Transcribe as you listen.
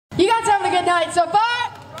You guys having a good night so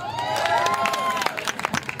far?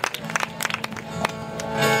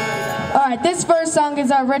 Alright, this first song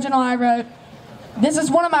is an original I wrote. This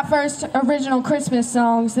is one of my first original Christmas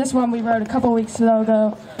songs. This one we wrote a couple weeks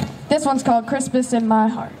ago. This one's called Christmas in My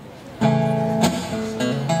Heart.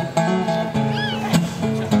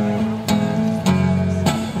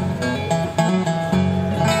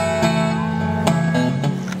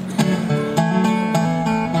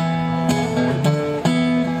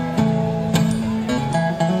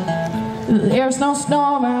 There's no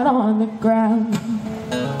snow out on the ground,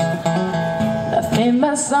 nothing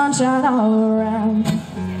but sunshine all around.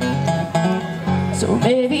 So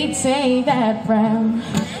baby, take that frown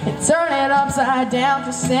and turn it upside down,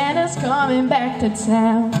 'cause Santa's coming back to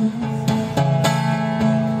town.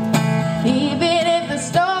 Even if the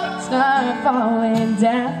snow's not falling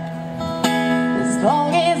down, as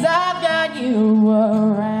long as I've got you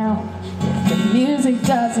around. The music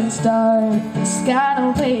doesn't start, the sky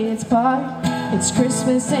don't play its part. It's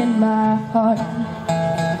Christmas in my heart.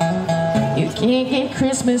 You can't get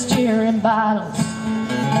Christmas cheer in bottles.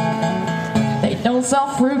 They don't sell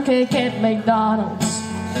fruitcake at McDonald's.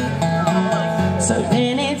 So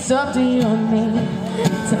then it's up to you and me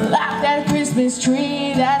to light that Christmas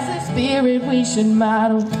tree. That's the spirit we should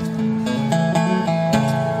model.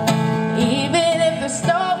 Even if the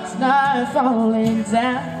snow's not falling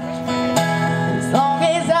down, as long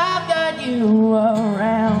as I've got you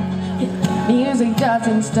around. If the music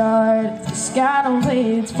doesn't start, if the sky don't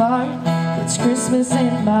play its part, it's Christmas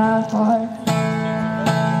in my heart.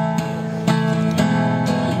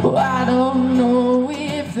 Well, I don't know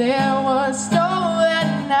if there was snow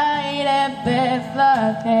that night at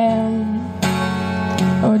Bethlehem,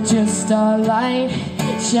 or just a light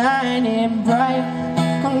shining bright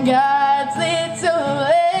on God's little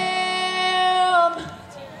lamb.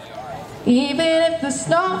 Even if the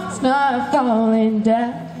snow's not falling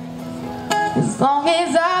down, as long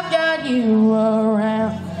as I've got you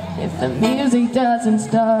around. If the music doesn't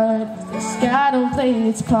start, if the sky don't play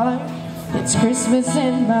its part, it's Christmas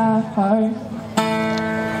in my heart.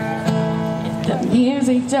 If the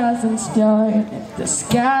music doesn't start, if the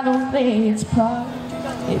sky don't play its part,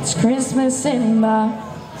 it's Christmas in my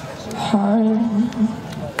heart.